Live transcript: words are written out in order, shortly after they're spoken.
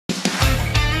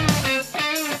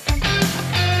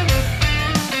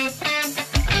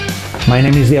My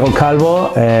name is Diego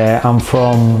Calvo. I'm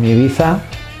from Ibiza.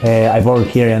 I work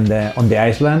here on the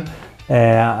island.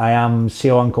 I am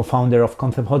CEO and co-founder of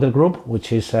Concept Hotel Group,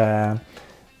 which is a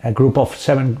group of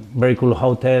 7 very cool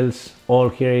hotels all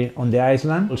here on the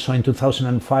island. Also in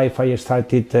 2005 I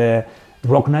started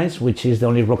Rock Nights, which is the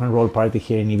only rock and roll party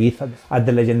here in Ibiza at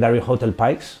the legendary Hotel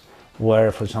Phix,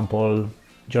 where, for example,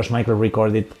 George Michael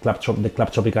recorded the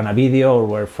Club Tropicana video, or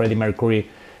where Freddie Mercury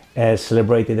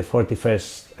celebrated the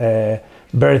 41st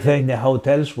birthday. In the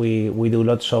hotels we do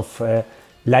lots of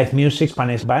live music,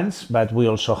 Spanish bands, but we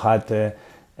also had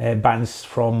bands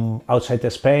from outside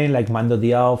Spain, like Mando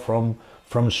Diao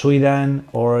from Sweden,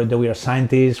 or the We Are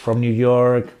Scientists from New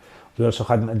York. We also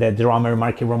had the drummer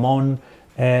Marky Ramone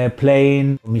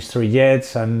playing, Mystery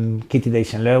Jets and Kitty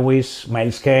Dacian Lewis,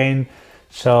 Miles Kane.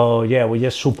 So yeah, we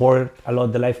just support a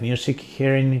lot the live music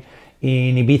here in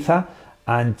Ibiza,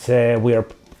 and we are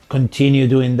continue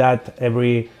doing that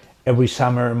every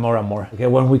summer more and more. Okay,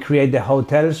 when we create the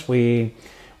hotels, we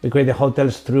create the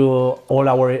hotels through all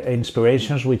our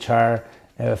inspirations, which are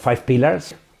 5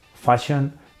 pillars: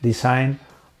 fashion, design,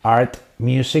 art,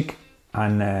 music,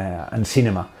 and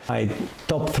cinema. My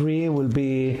top 3 will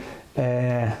be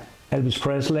Elvis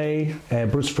Presley,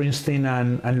 Bruce Springsteen,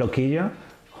 and Loquillo,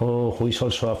 who is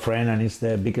also a friend and is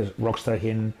the biggest rock star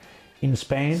here in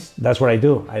Spain. That's what I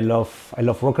do. I love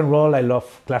rock and roll. I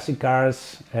love classic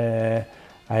cars.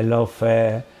 I love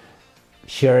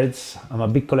shirts. I'm a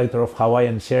big collector of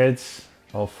Hawaiian shirts,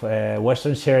 of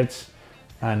Western shirts,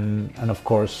 and of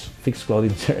course Phix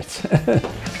clothing shirts.